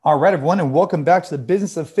All right, everyone, and welcome back to the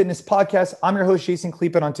Business of Fitness podcast. I'm your host, Jason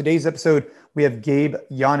Kleep, and on today's episode, we have Gabe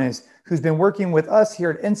Yanez, who's been working with us here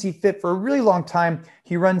at NC Fit for a really long time.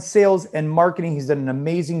 He runs sales and marketing. He's done an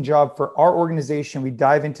amazing job for our organization. We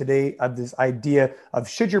dive in today of this idea of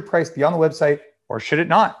should your price be on the website or should it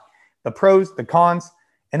not? The pros, the cons,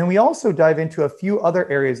 and then we also dive into a few other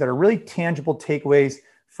areas that are really tangible takeaways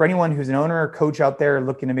for anyone who's an owner or coach out there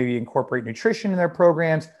looking to maybe incorporate nutrition in their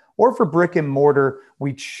programs, or for brick and mortar.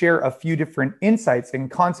 We share a few different insights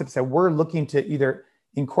and concepts that we're looking to either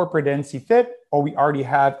incorporate at NC Fit or we already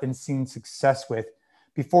have and seen success with.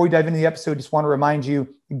 Before we dive into the episode, just want to remind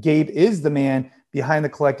you, Gabe is the man behind the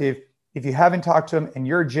collective. If you haven't talked to him and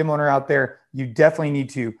you're a gym owner out there, you definitely need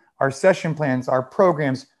to. Our session plans, our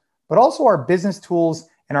programs, but also our business tools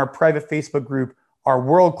and our private Facebook group are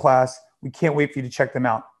world-class. We can't wait for you to check them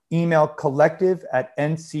out. Email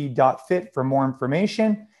collective@nc.fit for more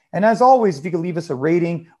information. And as always, if you could leave us a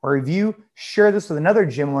rating or review, share this with another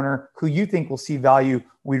gym owner who you think will see value,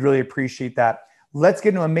 we'd really appreciate that. Let's get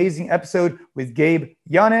into an amazing episode with Gabe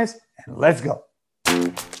Yanez, and let's go.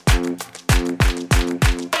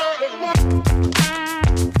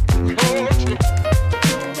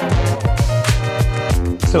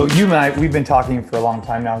 So you and I, we've been talking for a long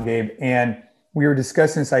time now, Gabe, and we were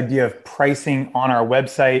discussing this idea of pricing on our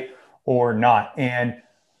website or not. And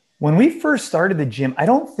when we first started the gym, I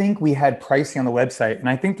don't think we had pricing on the website. And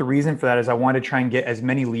I think the reason for that is I wanted to try and get as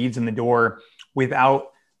many leads in the door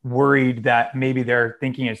without worried that maybe they're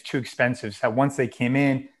thinking it's too expensive. So once they came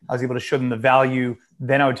in, I was able to show them the value.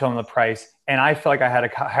 Then I would tell them the price. And I felt like I had a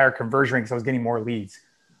higher conversion rate because I was getting more leads.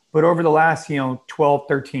 But over the last, 12,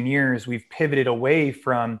 13 years, we've pivoted away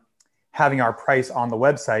from having our price on the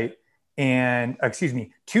website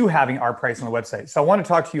to having our price on the website. So I want to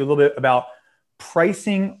talk to you a little bit about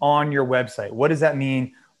pricing on your website. What does that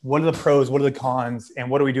mean? What are the pros? What are the cons? And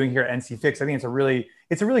what are we doing here at NC Fix? I think it's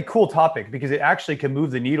a really cool topic because it actually can move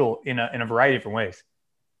the needle in a variety of different ways.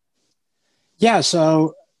 Yeah.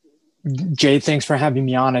 So Jay, thanks for having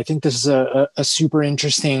me on. I think this is a super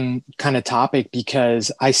interesting kind of topic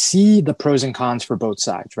because I see the pros and cons for both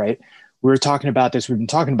sides, right? We've been talking about this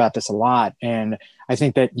a lot. And I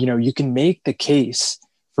think that, you can make the case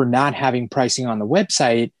for not having pricing on the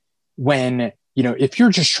website when, if you're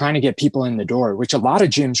just trying to get people in the door, which a lot of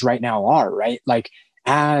gyms right now are, right? Like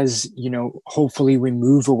as, hopefully we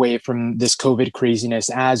move away from this COVID craziness,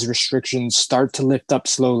 as restrictions start to lift up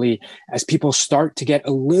slowly, as people start to get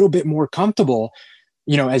a little bit more comfortable,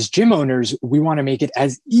 as gym owners, we want to make it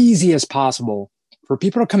as easy as possible for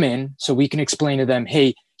people to come in so we can explain to them,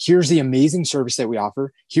 hey, here's the amazing service that we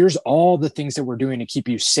offer. Here's all the things that we're doing to keep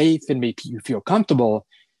you safe and make you feel comfortable.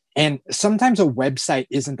 And sometimes a website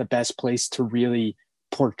isn't the best place to really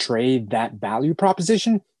portray that value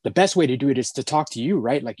proposition. The best way to do it is to talk to you,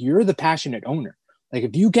 right? Like you're the passionate owner. Like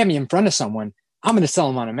if you get me in front of someone, I'm going to sell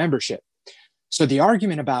them on a membership. So the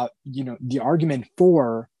argument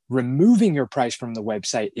for removing your price from the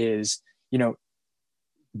website is,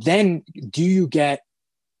 then do you get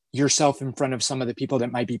yourself in front of some of the people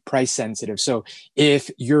that might be price sensitive? So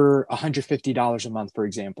if you're $150 a month, for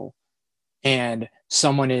example, and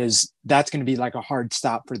that's going to be like a hard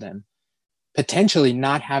stop for them. Potentially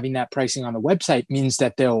not having that pricing on the website means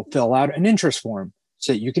that they'll fill out an interest form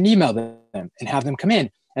so that you can email them and have them come in.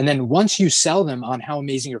 And then once you sell them on how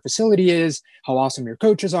amazing your facility is, how awesome your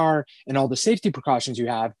coaches are, and all the safety precautions you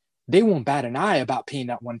have, they won't bat an eye about paying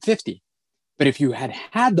that $150. But if you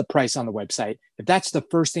had the price on the website, if that's the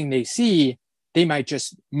first thing they see, they might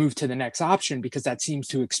just move to the next option because that seems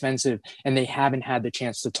too expensive and they haven't had the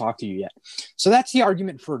chance to talk to you yet. So that's the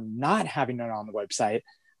argument for not having it on the website.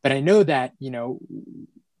 But I know that,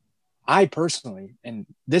 I personally, and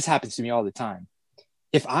this happens to me all the time,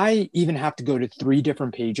 if I even have to go to 3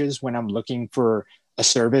 different pages when I'm looking for a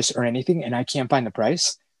service or anything and I can't find the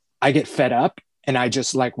price, I get fed up and I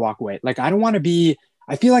just walk away. Like, I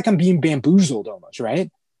feel like I'm being bamboozled almost, right?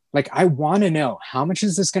 Like, I want to know how much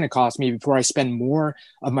is this going to cost me before I spend more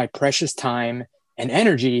of my precious time and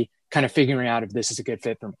energy kind of figuring out if this is a good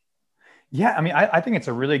fit for me. Yeah, I think it's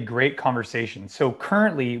a really great conversation. So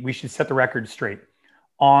currently, we should set the record straight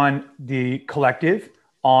on the collective,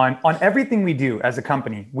 on everything we do as a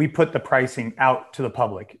company. We put the pricing out to the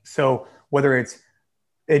public. So whether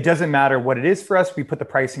it doesn't matter what it is for us, we put the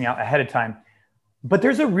pricing out ahead of time. But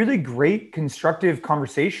there's a really great constructive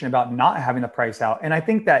conversation about not having the price out. And I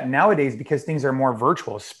think that nowadays, because things are more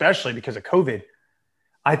virtual, especially because of COVID,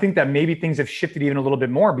 I think that maybe things have shifted even a little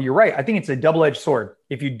bit more. But you're right. I think it's a double-edged sword.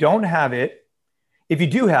 If you do have it,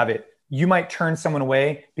 you might turn someone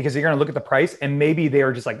away because you're going to look at the price and maybe they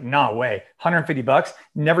are just like, nah, way, $150,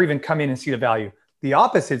 never even come in and see the value. The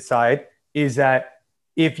opposite side is that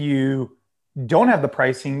if you don't have the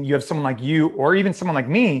pricing, you have someone like you or even someone like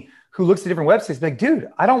me who looks at different websites like, dude,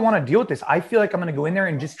 I don't want to deal with this. I feel like I'm going to go in there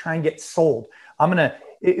and just try and get sold.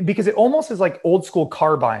 Because it almost is like old school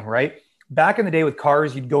car buying, right? Back in the day with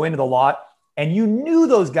cars, you'd go into the lot and you knew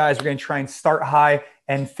those guys were going to try and start high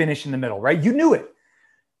and finish in the middle, right? You knew it.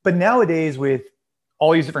 But nowadays with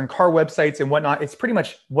all these different car websites and whatnot, it's pretty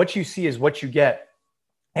much what you see is what you get.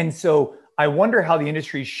 And so I wonder how the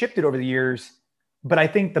industry shifted over the years. But I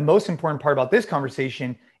think the most important part about this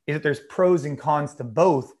conversation is that there's pros and cons to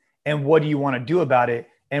both. And what do you want to do about it?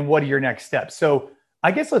 And what are your next steps? So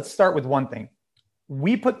I guess let's start with one thing.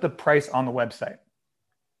 We put the price on the website.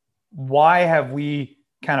 Why have we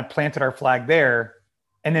kind of planted our flag there?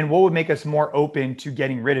 And then what would make us more open to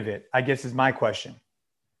getting rid of it, I guess is my question.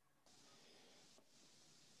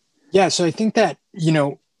 Yeah. So I think that,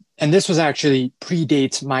 and this was actually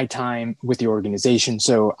predates my time with the organization.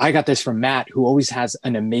 So I got this from Matt, who always has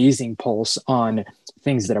an amazing pulse on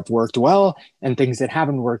things that have worked well and things that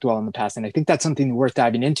haven't worked well in the past. And I think that's something worth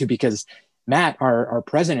diving into because Matt, our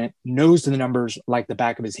president, knows the numbers like the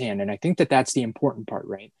back of his hand. And I think that that's the important part,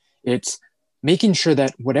 right? It's making sure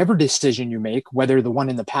that whatever decision you make, whether the one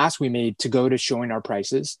in the past we made to go to showing our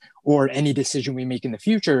prices or any decision we make in the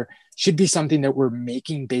future should be something that we're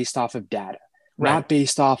making based off of data, right? Not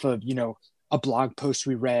based off of, a blog post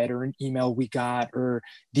we read or an email we got, or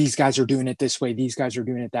these guys are doing it this way, these guys are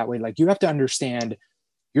doing it that way. Like you have to understand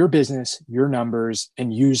your business, your numbers,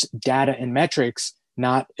 and use data and metrics,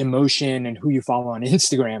 not emotion and who you follow on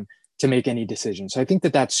Instagram to make any decisions. So I think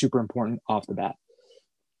that that's super important off the bat.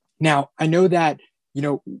 Now, I know that,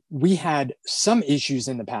 we had some issues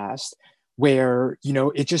in the past where,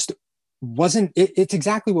 it just wasn't, it's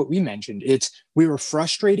exactly what we mentioned. We were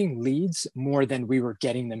frustrating leads more than we were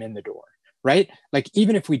getting them in the door, right? Like,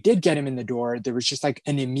 even if we did get them in the door, there was just like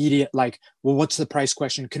an immediate, well, what's the price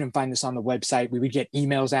question? Couldn't find this on the website. We would get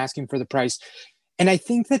emails asking for the price. And I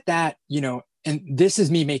think that, and this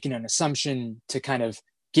is me making an assumption to kind of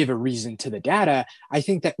give a reason to the data. I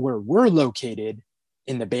think that where we're located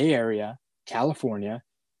in the Bay Area, California,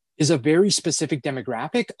 is a very specific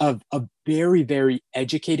demographic of a very, very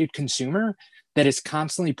educated consumer that is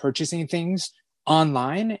constantly purchasing things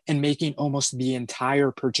online and making almost the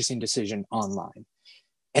entire purchasing decision online.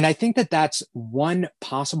 And I think that that's one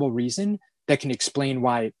possible reason that can explain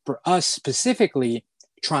why, for us specifically,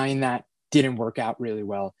 trying that didn't work out really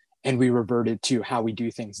well. And we reverted to how we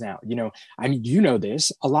do things now.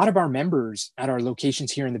 This, a lot of our members at our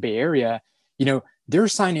locations here in the Bay Area, they're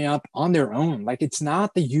signing up on their own. Like, it's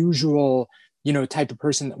not the usual, type of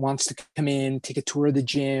person that wants to come in, take a tour of the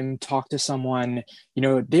gym, talk to someone.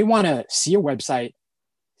 They want to see a website,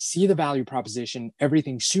 see the value proposition,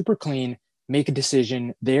 everything super clean, make a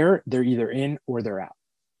decision. They're either in or they're out.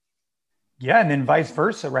 Yeah. And then vice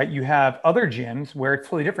versa, right? You have other gyms where it's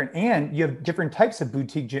totally different, and you have different types of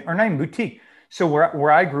boutique gym, or not even boutique. So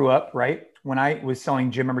where I grew up, right, when I was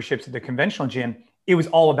selling gym memberships at the conventional gym, it was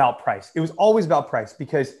all about price. It was always about price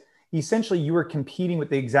because essentially you were competing with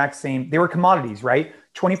the exact same, they were commodities, right?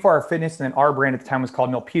 24-Hour Fitness, and then our brand at the time was called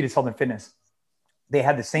Milpitas Health and Fitness. They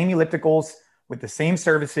had the same ellipticals with the same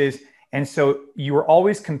services. And so you were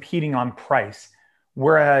always competing on price.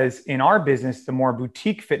 Whereas in our business, the more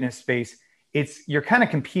boutique fitness space, you're kind of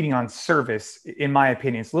competing on service, in my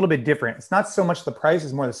opinion. It's a little bit different. It's not so much the price,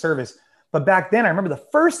 it's more the service. But back then, I remember the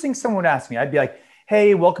first thing someone would ask me, I'd be like,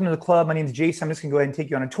 hey, welcome to the club. My name is Jason. I'm just gonna go ahead and take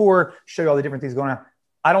you on a tour, show you all the different things going on.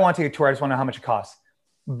 I don't want to take a tour. I just want to know how much it costs.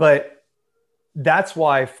 But that's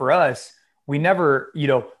why for us, we never,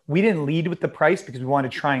 we didn't lead with the price because we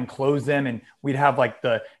wanted to try and close them. And we'd have like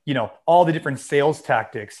all the different sales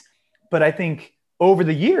tactics. But I think over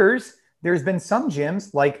the years, there's been some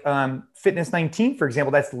gyms like Fitness 19, for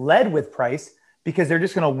example, that's led with price because they're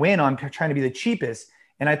just going to win on trying to be the cheapest.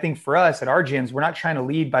 And I think for us at our gyms, we're not trying to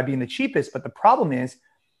lead by being the cheapest, but the problem is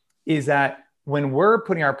that when we're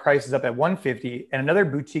putting our prices up at 150 and another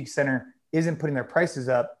boutique center isn't putting their prices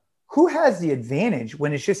up, who has the advantage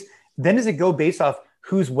when it's just, then does it go based off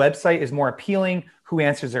whose website is more appealing, who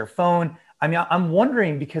answers their phone? I mean, I'm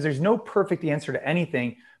wondering because there's no perfect answer to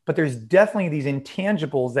anything, but there's definitely these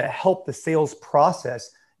intangibles that help the sales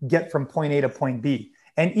process get from point A to point B.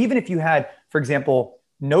 And even if you had, for example,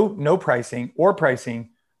 no pricing or pricing,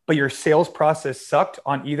 but your sales process sucked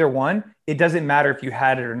on either one, it doesn't matter if you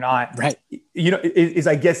had it or not. Right. Is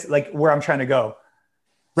I guess like where I'm trying to go.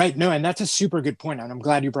 Right. No, and that's a super good point. And I'm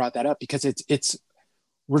glad you brought that up because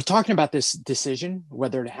we're talking about this decision,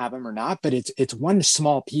 whether to have them or not, but it's one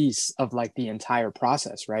small piece of like the entire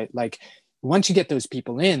process, right? Like once you get those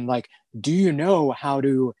people in, like, do you know how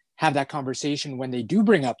to have that conversation when they do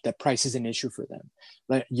bring up that price is an issue for them.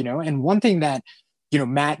 But, and one thing that,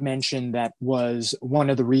 Matt mentioned that was one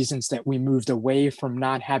of the reasons that we moved away from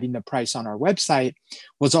not having the price on our website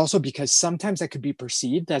was also because sometimes that could be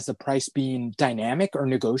perceived as the price being dynamic or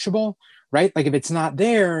negotiable, right? Like if it's not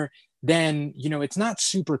there, then, it's not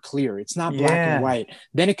super clear. It's not black and white.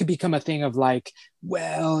 Then it could become a thing of like,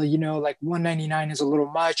 well, like $199 is a little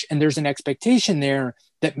much. And there's an expectation there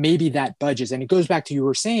that maybe that budges. And it goes back to you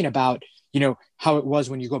were saying about, how it was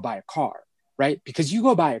when you go buy a car, right? Because you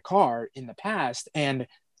go buy a car in the past and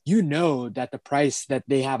that the price that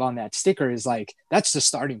they have on that sticker is like, that's the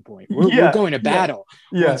starting point. We're going to battle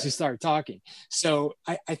once you start talking. So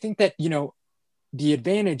I think that, the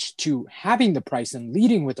advantage to having the price and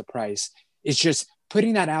leading with the price is just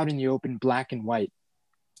putting that out in the open, black and white.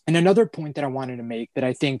 And another point that I wanted to make that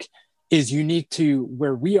I think is unique to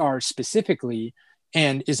where we are specifically,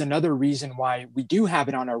 and is another reason why we do have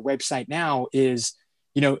it on our website now, is,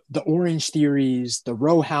 the Orange Theories, the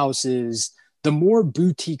row houses, the more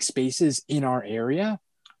boutique spaces in our area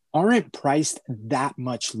aren't priced that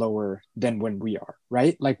much lower than when we are,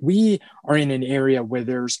 right? Like we are in an area where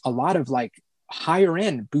there's a lot of like higher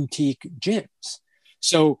end boutique gyms.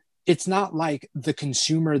 So it's not like the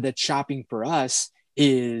consumer that's shopping for us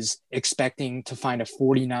is expecting to find a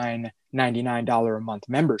 $49.99 a month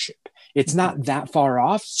membership. It's not that far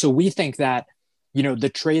off. So we think that,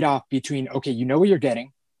 the trade-off between, okay, what you're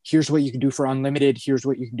getting, here's what you can do for unlimited, here's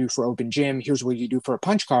what you can do for open gym, here's what you do for a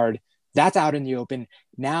punch card, that's out in the open.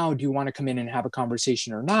 Now, do you want to come in and have a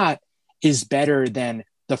conversation or not, is better than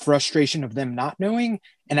the frustration of them not knowing.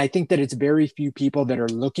 And I think that it's very few people that are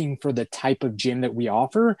looking for the type of gym that we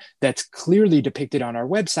offer that's clearly depicted on our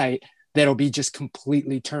website that'll be just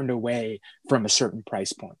completely turned away from a certain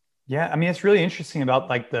price point. Yeah. I mean, it's really interesting about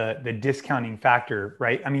like the discounting factor,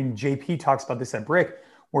 right? I mean, JP talks about this at Brick,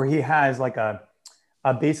 where he has like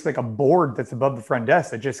basically like a board that's above the front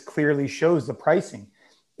desk that just clearly shows the pricing.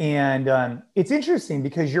 And it's interesting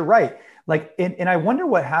because you're right. Like, and I wonder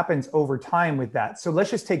what happens over time with that. So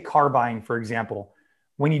let's just take car buying, for example.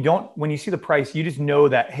 When you see the price, you just know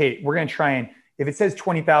that, hey, we're going to try and, if it says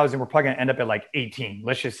 20,000, we're probably going to end up at like 18,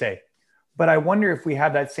 let's just say. But I wonder if we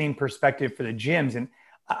have that same perspective for the gyms. And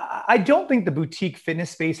I don't think the boutique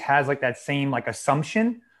fitness space has like that same like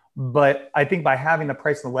assumption, but I think by having the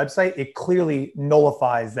price on the website, it clearly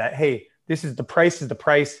nullifies that, hey, this is the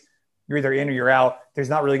price. You're either in or you're out. There's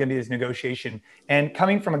not really going to be this negotiation. And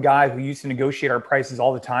coming from a guy who used to negotiate our prices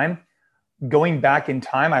all the time, going back in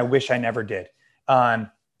time, I wish I never did.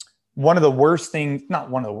 One of the worst things, not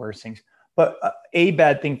one of the worst things, but a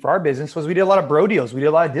bad thing for our business was we did a lot of bro deals. We did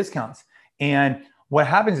a lot of discounts. And what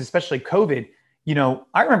happens, especially COVID,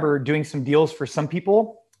 I remember doing some deals for some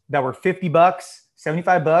people that were $50,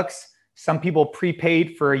 $75. Some people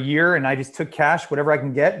prepaid for a year and I just took cash, whatever I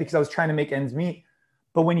can get, because I was trying to make ends meet.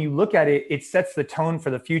 But when you look at it, it sets the tone for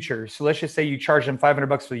the future. So let's just say you charge them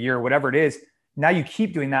 $500 for the year, or whatever it is. Now you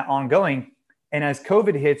keep doing that ongoing. And as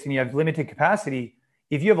COVID hits and you have limited capacity,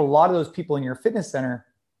 if you have a lot of those people in your fitness center,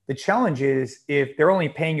 the challenge is if they're only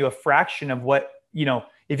paying you a fraction of what,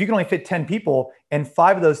 if you can only fit 10 people and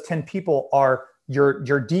 5 of those 10 people are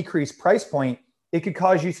your decreased price point, it could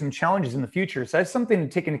cause you some challenges in the future. So that's something to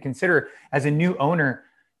take into consider as a new owner.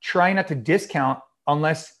 Try not to discount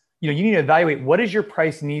unless you need to evaluate what is your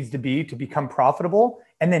price needs to be to become profitable.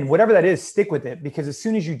 And then whatever that is, stick with it, because as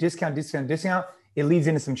soon as you discount, it leads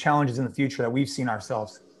into some challenges in the future that we've seen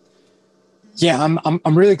ourselves. Yeah,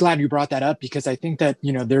 I'm really glad you brought that up, because I think that,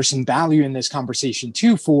 there's some value in this conversation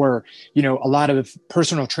too for, a lot of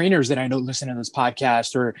personal trainers that I know listen to this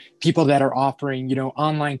podcast, or people that are offering,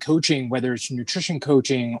 online coaching, whether it's nutrition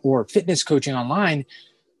coaching or fitness coaching online,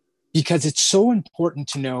 because it's so important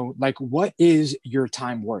to know, like, what is your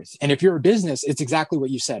time worth? And if you're a business, it's exactly what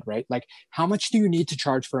you said, right? Like, how much do you need to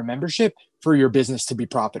charge for a membership for your business to be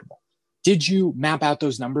profitable? Did you map out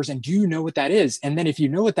those numbers, and do you know what that is? And then if you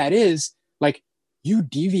know what that is, like, you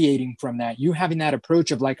deviating from that, you having that approach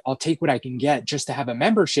of like, I'll take what I can get just to have a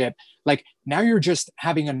membership. Like, now you're just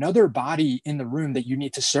having another body in the room that you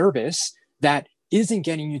need to service that isn't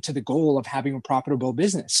getting you to the goal of having a profitable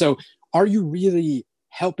business. So are you really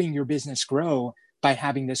helping your business grow by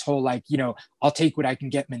having this whole, like, I'll take what I can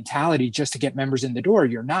get mentality just to get members in the door?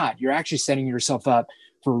 You're not. You're actually setting yourself up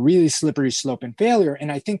for a really slippery slope and failure.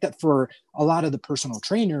 And I think that for a lot of the personal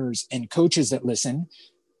trainers and coaches that listen,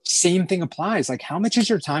 same thing applies. Like, how much is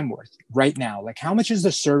your time worth right now? Like, how much is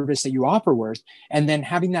the service that you offer worth? And then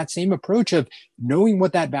having that same approach of knowing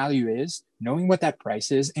what that value is, knowing what that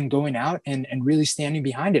price is, and going out and really standing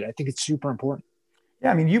behind it. I think it's super important.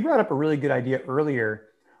 Yeah. I mean, you brought up a really good idea earlier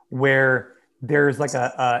where, there's like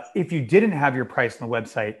if you didn't have your price on the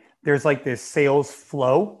website, there's like this sales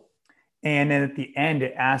flow. And then at the end,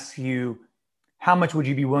 it asks you, how much would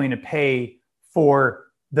you be willing to pay for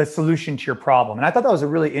the solution to your problem? And I thought that was a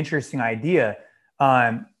really interesting idea.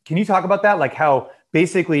 Can you talk about that? Like how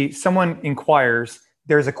basically someone inquires,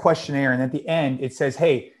 there's a questionnaire, and at the end it says,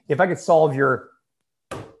 hey, if I could solve your,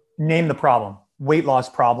 name the problem, weight loss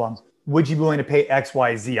problem, would you be willing to pay X,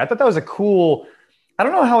 Y, Z? I thought that was a cool, I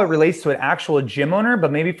don't know how it relates to an actual gym owner,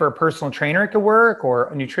 but maybe for a personal trainer it could work, or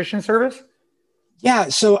a nutrition service. Yeah.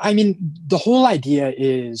 So, I mean, the whole idea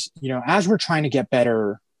is, as we're trying to get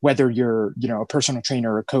better, whether you're, a personal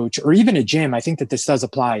trainer or a coach, or even a gym, I think that this does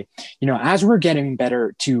apply, as we're getting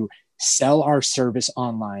better to sell our service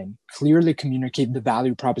online, clearly communicate the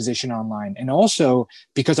value proposition online, and also,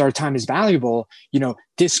 because our time is valuable,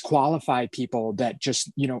 disqualify people that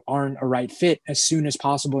just, aren't a right fit as soon as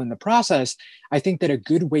possible in the process. I think that a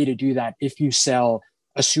good way to do that, if you sell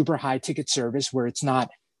a super high ticket service where it's not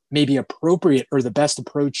maybe appropriate or the best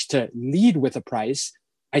approach to lead with a price,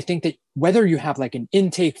 I think that whether you have like an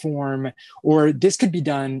intake form, or this could be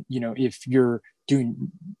done, if you're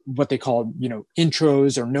doing what they call,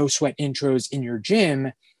 intros or no sweat intros in your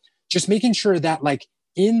gym, just making sure that like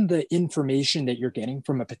in the information that you're getting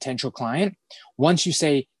from a potential client, once you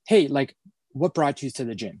say, hey, like what brought you to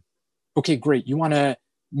the gym? Okay, great. You want to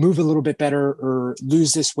move a little bit better or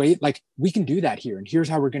lose this weight? Like we can do that here. And here's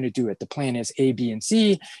how we're going to do it. The plan is A, B, and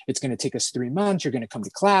C. It's going to take us 3 months. You're going to come to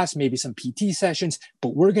class, maybe some PT sessions,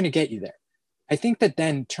 but we're going to get you there. I think that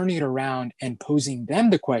then turning it around and posing them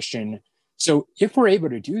the question, so if we're able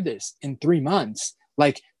to do this in 3 months,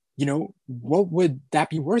 like, what would that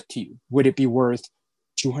be worth to you? Would it be worth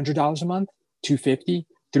 $200 a month, $250,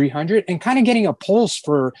 $300, and kind of getting a pulse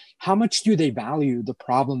for how much do they value the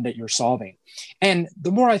problem that you're solving? And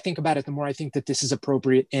the more I think about it, the more I think that this is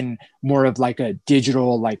appropriate in more of like a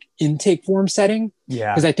digital, like intake form setting.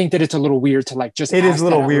 Yeah. Because I think that it's a little weird to like just. It is a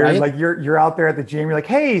little weird. Right? Like you're out there at the gym, you're like,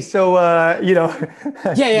 hey, so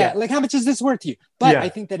yeah. Like how much is this worth to you? But I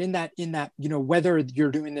think that in that, whether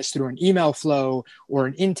you're doing this through an email flow or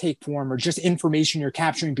an intake form or just information you're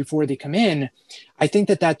capturing before they come in, I think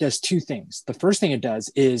that does two things. The first thing it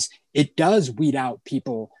does is it does weed out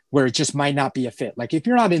people where it just might not be a fit. Like if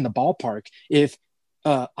you're not in the ballpark, if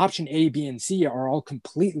option A, B, and C are all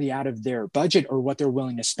completely out of their budget or what they're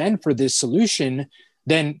willing to spend for this solution,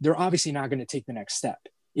 then they're obviously not going to take the next step.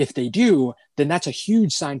 If they do, then that's a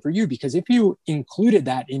huge sign for you, because if you included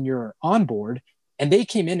that in your onboard and they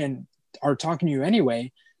came in and are talking to you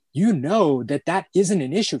anyway, that isn't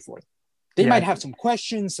an issue for them. They might have some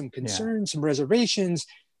questions, some concerns, some reservations,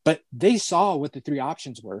 but they saw what the 3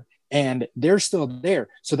 options were and they're still there.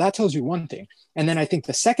 So that tells you one thing. And then I think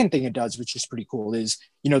the second thing it does, which is pretty cool, is,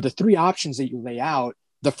 the 3 options that you lay out,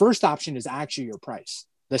 the first option is actually your price.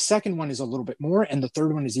 The second one is a little bit more, and the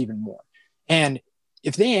third one is even more. And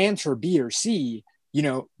if they answer B or C,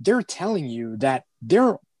 they're telling you that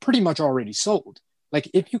they're pretty much already sold. Like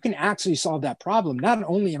if you can actually solve that problem, not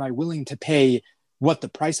only am I willing to pay what the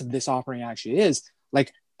price of this offering actually is,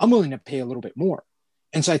 like I'm willing to pay a little bit more.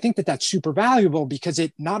 And so I think that that's super valuable, because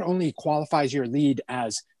it not only qualifies your lead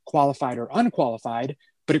as qualified or unqualified,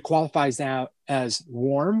 but it qualifies now as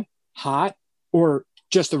warm, hot, or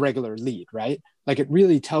just a regular lead, right? Like it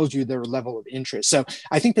really tells you their level of interest. So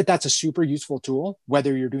I think that that's a super useful tool,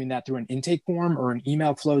 whether you're doing that through an intake form or an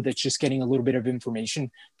email flow that's just getting a little bit of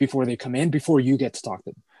information before they come in, before you get to talk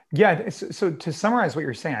to them. Yeah. So to summarize what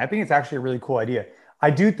you're saying, I think it's actually a really cool idea. I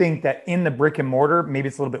do think that in the brick and mortar, maybe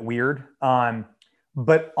it's a little bit weird.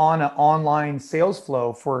 But on an online sales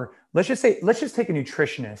flow for, let's just take a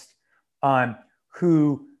nutritionist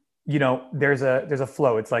who, there's a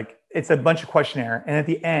flow. It's a bunch of questionnaire. And at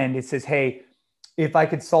the end it says, hey, if I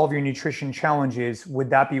could solve your nutrition challenges, would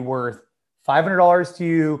that be worth $500 to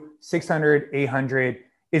you, $600, $800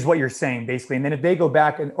 is what you're saying basically. And then if they go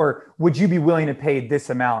back or would you be willing to pay this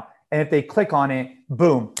amount? And if they click on it,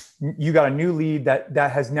 boom, you got a new lead that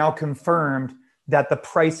has now confirmed that the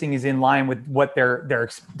pricing is in line with what their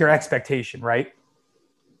expectation, right?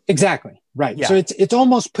 Exactly. Right. Yeah. So it's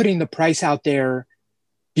almost putting the price out there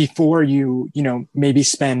before you maybe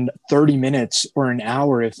spend 30 minutes or an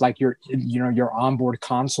hour. If like your onboard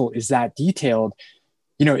console is that detailed,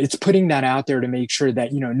 it's putting that out there to make sure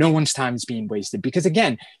that, no one's time is being wasted. Because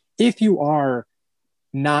again, if you are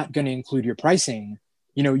not going to include your pricing,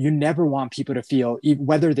 you never want people to feel,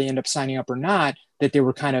 whether they end up signing up or not, that they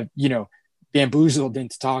were kind of, bamboozled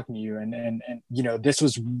into talking to you. And this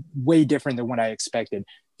was way different than what I expected.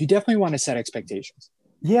 You definitely want to set expectations.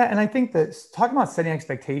 Yeah, and I think that talking about setting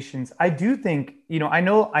expectations, I do think, I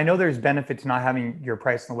know there's benefit to not having your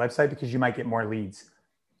price on the website because you might get more leads.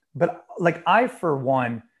 But like I, for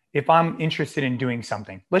one, if I'm interested in doing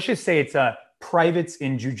something, let's just say it's a privates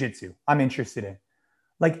in jujitsu, I'm interested in.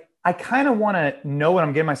 Like I kind of want to know what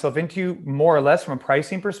I'm getting myself into more or less from a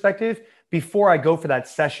pricing perspective before I go for that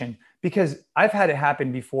session because I've had it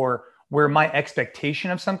happen before where my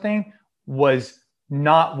expectation of something was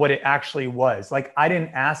not what it actually was. Like I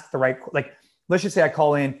didn't ask the right like let's just say I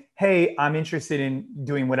call in, "Hey, I'm interested in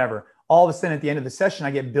doing whatever." All of a sudden at the end of the session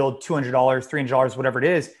I get billed $200, $300, whatever it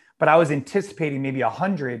is, but I was anticipating maybe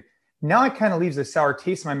 100. Now it kind of leaves a sour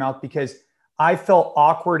taste in my mouth because I felt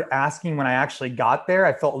awkward asking when I actually got there.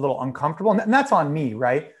 I felt a little uncomfortable, and that's on me,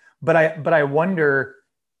 right? But I wonder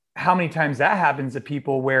how many times that happens to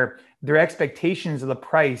people where their expectations of the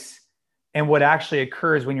price and what actually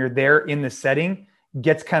occurs when you're there in the setting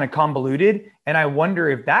gets kind of convoluted. And I wonder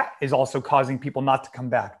if that is also causing people not to come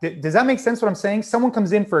back. Does that make sense what I'm saying? Someone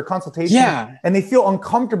comes in for a consultation Yeah. and they feel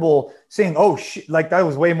uncomfortable saying, "Oh, like that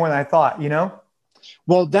was way more than I thought,"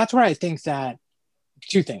 Well, that's where I think that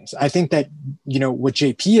two things. I think that, what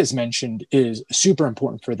JP has mentioned is super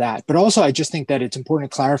important for that. But also, I just think that it's important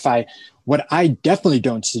to clarify what I definitely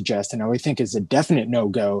don't suggest, and I think is a definite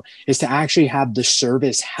no-go, is to actually have the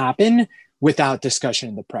service happen without discussion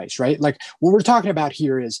of the price, right? Like what we're talking about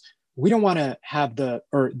here is we don't want to have the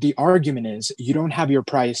argument is you don't have your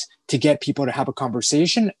price to get people to have a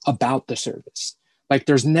conversation about the service. Like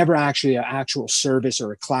there's never actually an actual service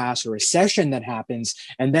or a class or a session that happens.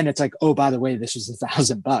 And then it's like, oh, by the way, this was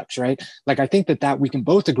 $1,000, right? Like I think that we can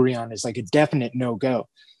both agree on is like a definite no-go.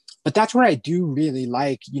 But that's where I do really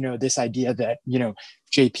like, this idea that,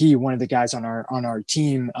 JP, one of the guys on our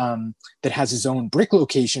team that has his own brick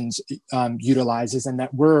locations utilizes, and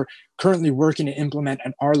that we're currently working to implement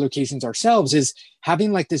at our locations ourselves, is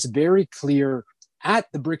having like this very clear at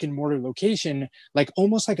the brick and mortar location, like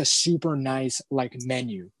almost like a super nice like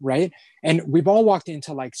menu, right? And we've all walked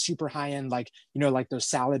into like super high end, like, like those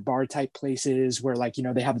salad bar type places where like,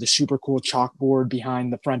 they have the super cool chalkboard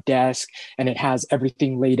behind the front desk and it has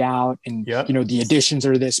everything laid out and, Yep. the additions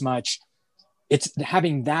are this much. It's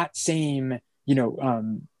having that same,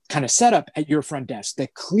 kind of setup at your front desk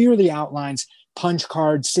that clearly outlines punch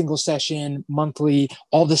cards, single session, monthly,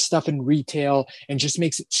 all this stuff in retail, and just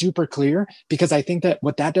makes it super clear. Because I think that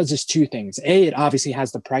what that does is two things. A, it obviously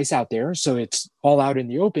has the price out there, so it's all out in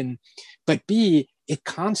the open. But B, it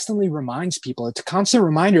constantly reminds people, it's a constant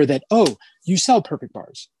reminder that, oh, you sell perfect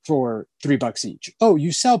bars for $3 each. Oh,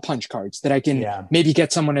 you sell punch cards that I can maybe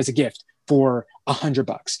get someone as a gift for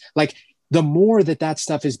 $100. Like the more that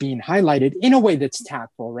stuff is being highlighted in a way that's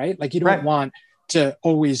tactful, right? Like you don't want to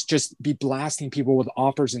always just be blasting people with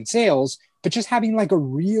offers and sales, but just having like a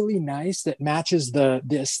really nice that matches the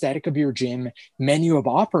aesthetic of your gym menu of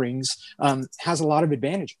offerings has a lot of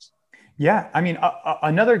advantages. Yeah. I mean,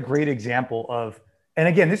 another great example of, and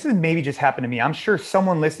again, this is maybe just happened to me. I'm sure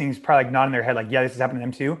someone listening is probably like nodding their head, like, yeah, this has happened to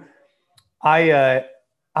them too.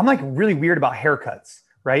 I'm like really weird about haircuts,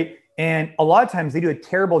 right? And a lot of times they do a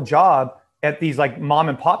terrible job at these like mom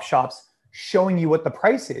and pop shops showing you what the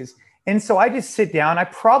price is. And so I just sit down. I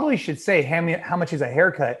probably should say, hey, how much is a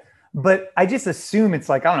haircut? But I just assume it's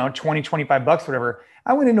like, I don't know, 20, $25, whatever.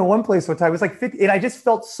 I went into one place one time, it was like 50, and I just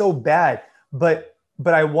felt so bad. But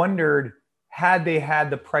I wondered, had they had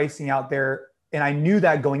the pricing out there and I knew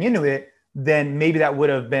that going into it, then maybe that would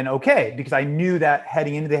have been okay, because I knew that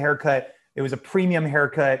heading into the haircut, it was a premium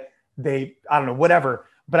haircut. I don't know, whatever.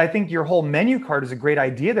 But I think your whole menu card is a great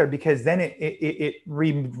idea there, because then it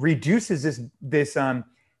reduces this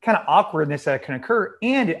kind of awkwardness that can occur,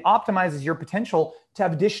 and it optimizes your potential to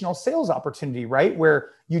have additional sales opportunity, right?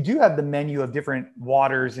 Where you do have the menu of different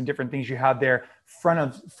waters and different things you have there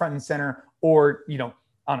front and center, or, I don't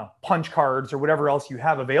know, punch cards or whatever else you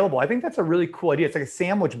have available. I think that's a really cool idea. It's like a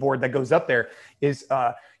sandwich board that goes up there.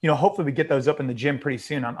 Hopefully we get those up in the gym pretty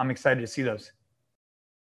soon. I'm excited to see those.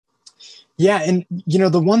 Yeah. And,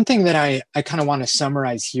 the one thing that I kind of want to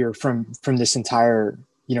summarize here from this entire,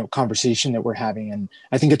 conversation that we're having, and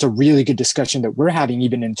I think it's a really good discussion that we're having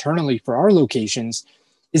even internally for our locations,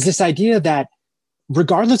 is this idea that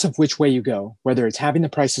regardless of which way you go, whether it's having the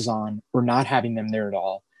prices on or not having them there at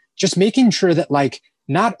all, just making sure that like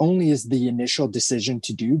not only is the initial decision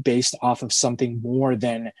to do based off of something more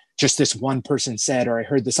than just this one person said, or I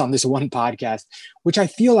heard this on this one podcast, which I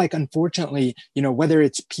feel like, unfortunately, whether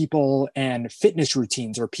it's people and fitness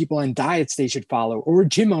routines or people and diets they should follow, or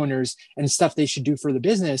gym owners and stuff they should do for the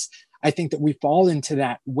business, I think that we fall into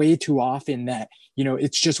that way too often, that,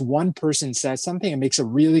 it's just one person says something and makes a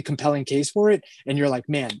really compelling case for it. And you're like,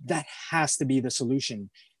 man, that has to be the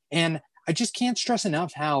solution. And I just can't stress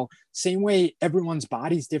enough how, same way everyone's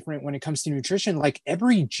body's different when it comes to nutrition, like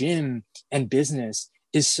every gym and business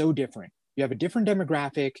is so different. You have a different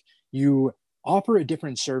demographic, you offer a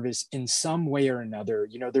different service in some way or another.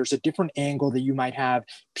 There's a different angle that you might have.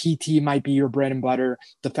 PT might be your bread and butter.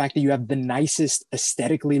 The fact that you have the nicest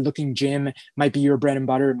aesthetically looking gym might be your bread and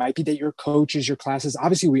butter. It might be that your coach is your classes.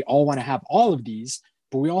 Obviously, we all want to have all of these,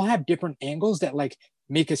 but we all have different angles that like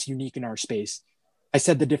make us unique in our space. I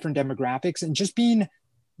said the different demographics, and just being,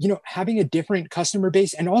 having a different customer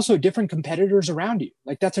base and also different competitors around you.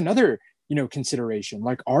 Like that's another, consideration.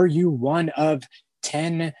 Like, are you one of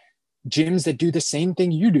 10 gyms that do the same thing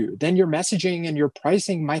you do? Then your messaging and your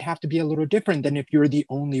pricing might have to be a little different than if you're the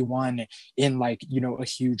only one in like, a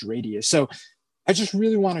huge radius. So I just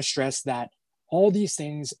really want to stress that all these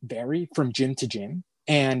things vary from gym to gym.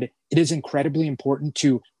 And it is incredibly important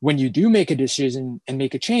to, when you do make a decision and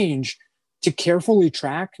make a change, to carefully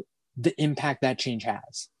track the impact that change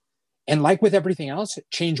has. And like with everything else,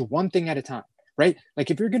 change one thing at a time, right? Like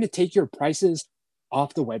if you're going to take your prices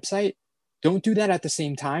off the website, don't do that at the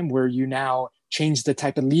same time where you now change the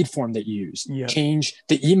type of lead form that you use, change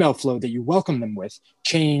the email flow that you welcome them with,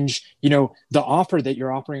 change, the offer that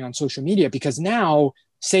you're offering on social media, because now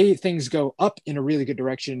say things go up in a really good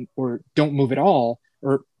direction or don't move at all,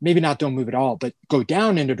 or maybe not don't move at all, but go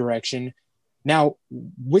down in a direction. Now,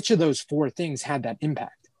 which of those four things had that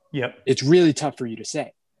impact? It's really tough for you to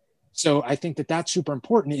say. So I think that that's super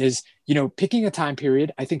important is, picking a time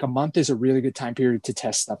period. I think a month is a really good time period to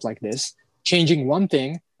test stuff like this. Changing one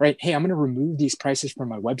thing, right? Hey, I'm going to remove these prices from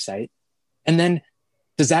my website. And then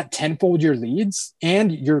does that tenfold your leads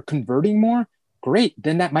and you're converting more? Great.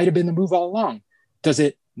 Then that might have been the move all along. Does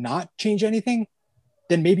it not change anything?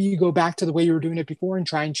 Then maybe you go back to the way you were doing it before and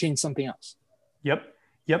try and change something else. Yep.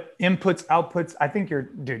 Inputs, outputs. I think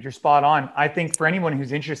you're spot on. I think for anyone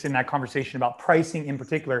who's interested in that conversation about pricing in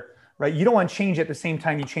particular, right? You don't want to change at the same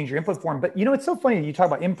time you change your input form. But it's so funny you talk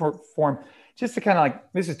about input form, just to kind of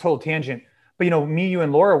like, this is total tangent. But me, you,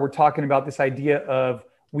 and Laura were talking about this idea of,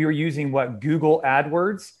 we were using Google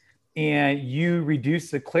AdWords, and you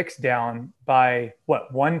reduced the clicks down by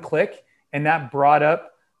one click. And that brought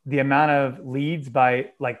up the amount of leads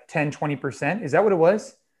by like 10, 20%. Is that what it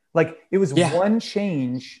was? Like it was one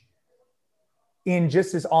change in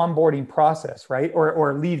just this onboarding process, right?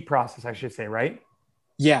 Or lead process, I should say, right?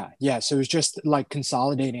 Yeah. So it was just like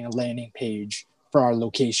consolidating a landing page for our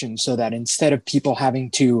location so that instead of people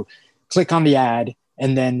having to click on the ad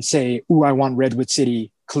and then say, ooh, I want Redwood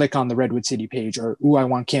City, click on the Redwood City page, or ooh, I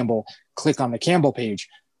want Campbell, click on the Campbell page.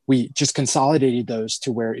 We just consolidated those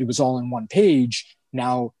to where it was all in one page.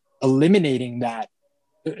 Now eliminating that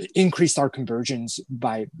increased our conversions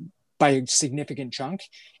by a significant chunk.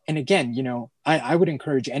 And again, I would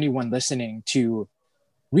encourage anyone listening to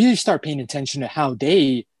really start paying attention to how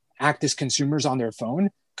they act as consumers on their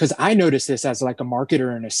phone. Because I notice this as like a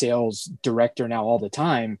marketer and a sales director now all the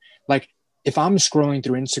time. Like if I'm scrolling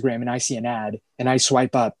through Instagram and I see an ad and I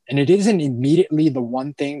swipe up and it isn't immediately the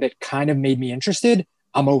one thing that kind of made me interested,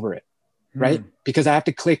 I'm over it, right? Because I have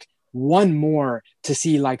to click one more to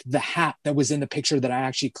see like the hat that was in the picture that I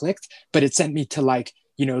actually clicked, but it sent me to like,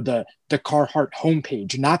 the Carhartt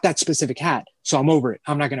homepage, not that specific hat. So I'm over it.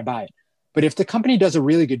 I'm not going to buy it. But if the company does a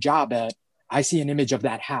really good job at, I see an image of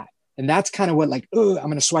that hat, and that's kind of what like, I'm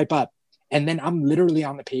going to swipe up. And then I'm literally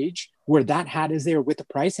on the page where that hat is there with the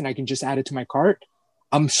price and I can just add it to my cart.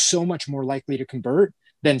 I'm so much more likely to convert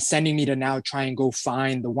than sending me to now try and go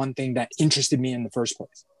find the one thing that interested me in the first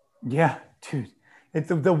place. Yeah, dude. It's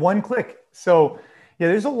the one click. So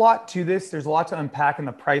there's a lot to this. There's a lot to unpack in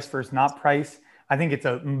the price versus not price. I think it's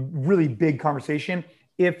a really big conversation.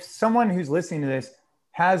 If someone who's listening to this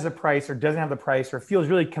has a price or doesn't have the price or feels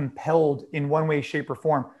really compelled in one way, shape, or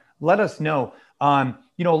form, let us know. A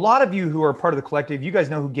lot of you who are part of the collective, you guys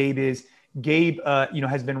know who Gabe is. Gabe,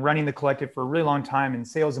 has been running the collective for a really long time in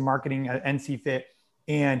sales and marketing at NC Fit.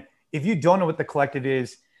 And if you don't know what the collective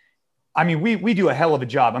is, we do a hell of a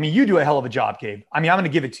job. You do a hell of a job, Gabe. I'm going to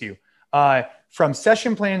give it to you. From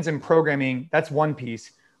session plans and programming, that's one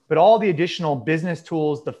piece. But all the additional business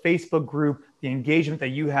tools, the Facebook group, the engagement that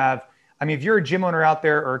you have. If you're a gym owner out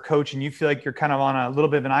there or a coach and you feel like you're kind of on a little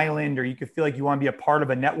bit of an island, or you could feel like you want to be a part of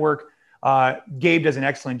a network Gabe does an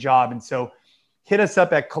excellent job. And so hit us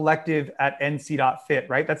up at collective@nc.fit,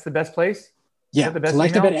 right? That's the best place? Yeah, the best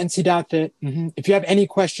collective@nc.fit. Mm-hmm. If you have any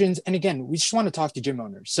questions, and again, we just want to talk to gym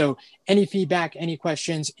owners. So any feedback, any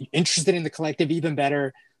questions, interested in the collective, even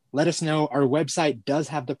better, let us know. Our website does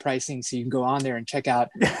have the pricing, so you can go on there and check out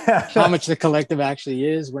how much the collective actually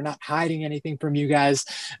is. We're not hiding anything from you guys.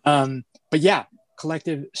 But yeah,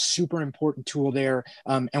 collective, super important tool there.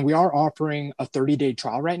 And we are offering a 30-day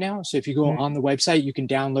trial right now. So if you go on the website, you can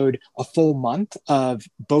download a full month of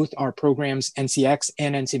both our programs, NCX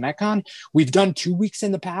and NC Metcon. We've done 2 weeks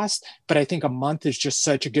in the past, but I think a month is just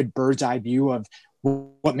such a good bird's eye view of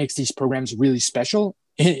what makes these programs really special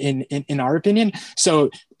in our opinion.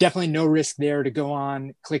 So definitely no risk there to go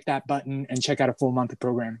on, click that button and check out a full month of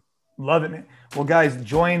program. Love it, man. Well, guys,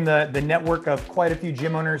 join the network of quite a few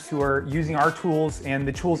gym owners who are using our tools and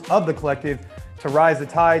the tools of the collective to rise the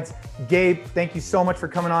tides. Gabe, thank you so much for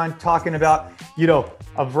coming on, talking about,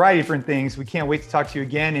 a variety of different things. We can't wait to talk to you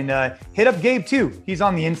again. And hit up Gabe too. He's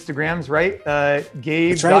on the Instagrams, right?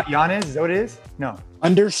 Gabe.Yanez, is that what it is? No.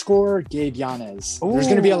 _Gabe Yanez. There's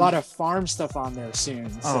going to be a lot of farm stuff on there soon.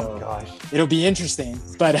 So gosh. It'll be interesting.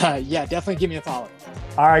 But yeah, definitely give me a follow.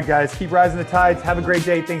 All right, guys, keep rising the tides. Have a great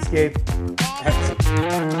day. Thanks, Gabe.